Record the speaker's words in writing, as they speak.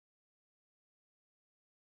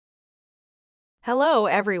Hello,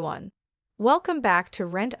 everyone. Welcome back to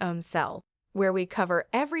Rent Own Sell, where we cover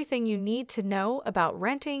everything you need to know about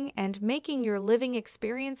renting and making your living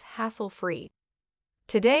experience hassle-free.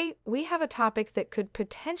 Today, we have a topic that could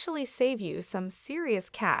potentially save you some serious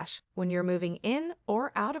cash when you're moving in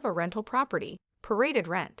or out of a rental property, prorated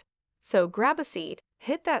rent. So grab a seat,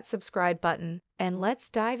 hit that subscribe button, and let's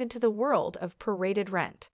dive into the world of prorated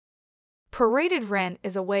rent. Prorated rent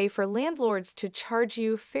is a way for landlords to charge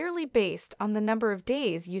you fairly based on the number of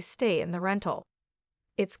days you stay in the rental.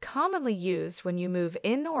 It's commonly used when you move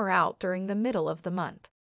in or out during the middle of the month.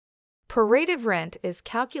 Prorated rent is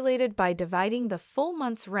calculated by dividing the full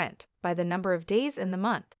month's rent by the number of days in the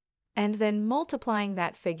month, and then multiplying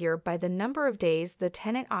that figure by the number of days the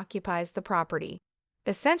tenant occupies the property.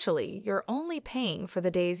 Essentially, you're only paying for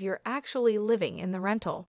the days you're actually living in the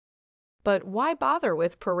rental. But why bother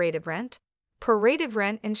with prorated rent? Prorated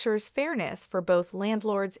rent ensures fairness for both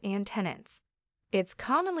landlords and tenants. It's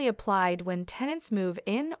commonly applied when tenants move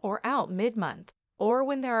in or out mid-month, or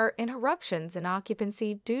when there are interruptions in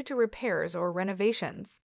occupancy due to repairs or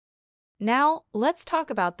renovations. Now, let's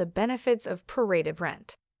talk about the benefits of prorated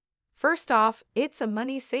rent. First off, it's a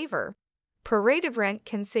money saver. Prorated rent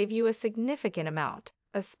can save you a significant amount,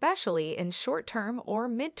 especially in short-term or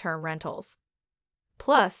mid-term rentals.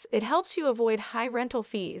 Plus, it helps you avoid high rental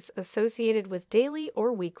fees associated with daily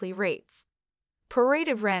or weekly rates.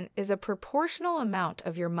 Prorated rent is a proportional amount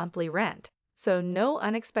of your monthly rent, so no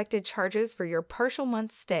unexpected charges for your partial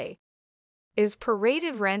month stay. Is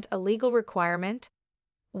prorated rent a legal requirement?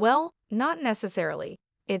 Well, not necessarily.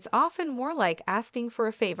 It's often more like asking for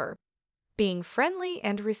a favor. Being friendly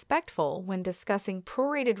and respectful when discussing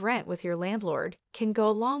prorated rent with your landlord can go a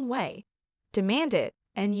long way. Demand it,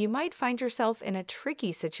 and you might find yourself in a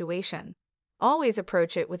tricky situation. Always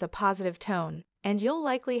approach it with a positive tone, and you'll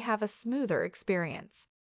likely have a smoother experience.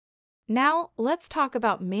 Now, let's talk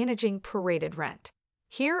about managing prorated rent.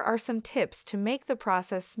 Here are some tips to make the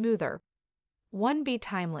process smoother. 1. Be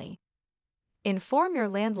timely. Inform your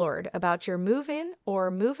landlord about your move-in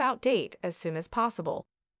or move-out date as soon as possible.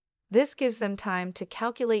 This gives them time to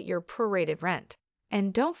calculate your prorated rent,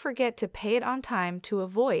 and don't forget to pay it on time to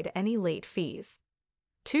avoid any late fees.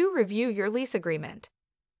 2. Review your lease agreement.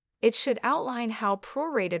 It should outline how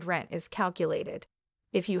prorated rent is calculated.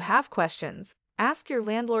 If you have questions, ask your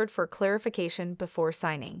landlord for clarification before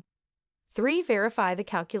signing. 3. Verify the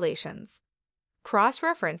calculations.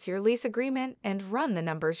 Cross-reference your lease agreement and run the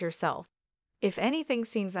numbers yourself. If anything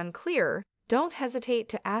seems unclear, don't hesitate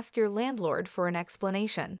to ask your landlord for an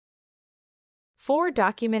explanation. 4.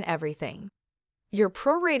 Document everything. Your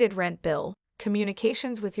prorated rent bill,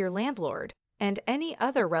 communications with your landlord, and any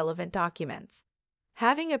other relevant documents.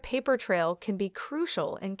 Having a paper trail can be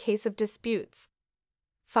crucial in case of disputes.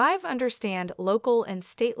 5. Understand local and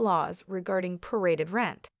state laws regarding prorated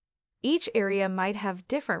rent. Each area might have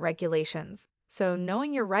different regulations, so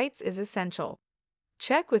knowing your rights is essential.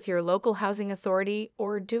 Check with your local housing authority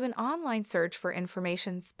or do an online search for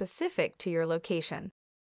information specific to your location.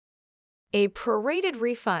 A prorated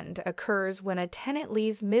refund occurs when a tenant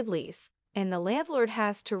leaves mid-lease and the landlord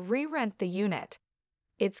has to re-rent the unit.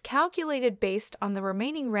 It's calculated based on the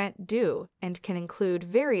remaining rent due and can include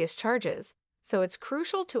various charges, so it's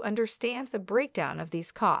crucial to understand the breakdown of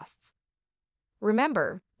these costs.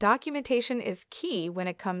 Remember, documentation is key when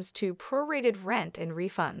it comes to prorated rent and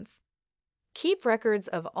refunds. Keep records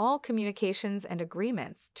of all communications and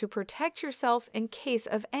agreements to protect yourself in case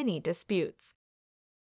of any disputes.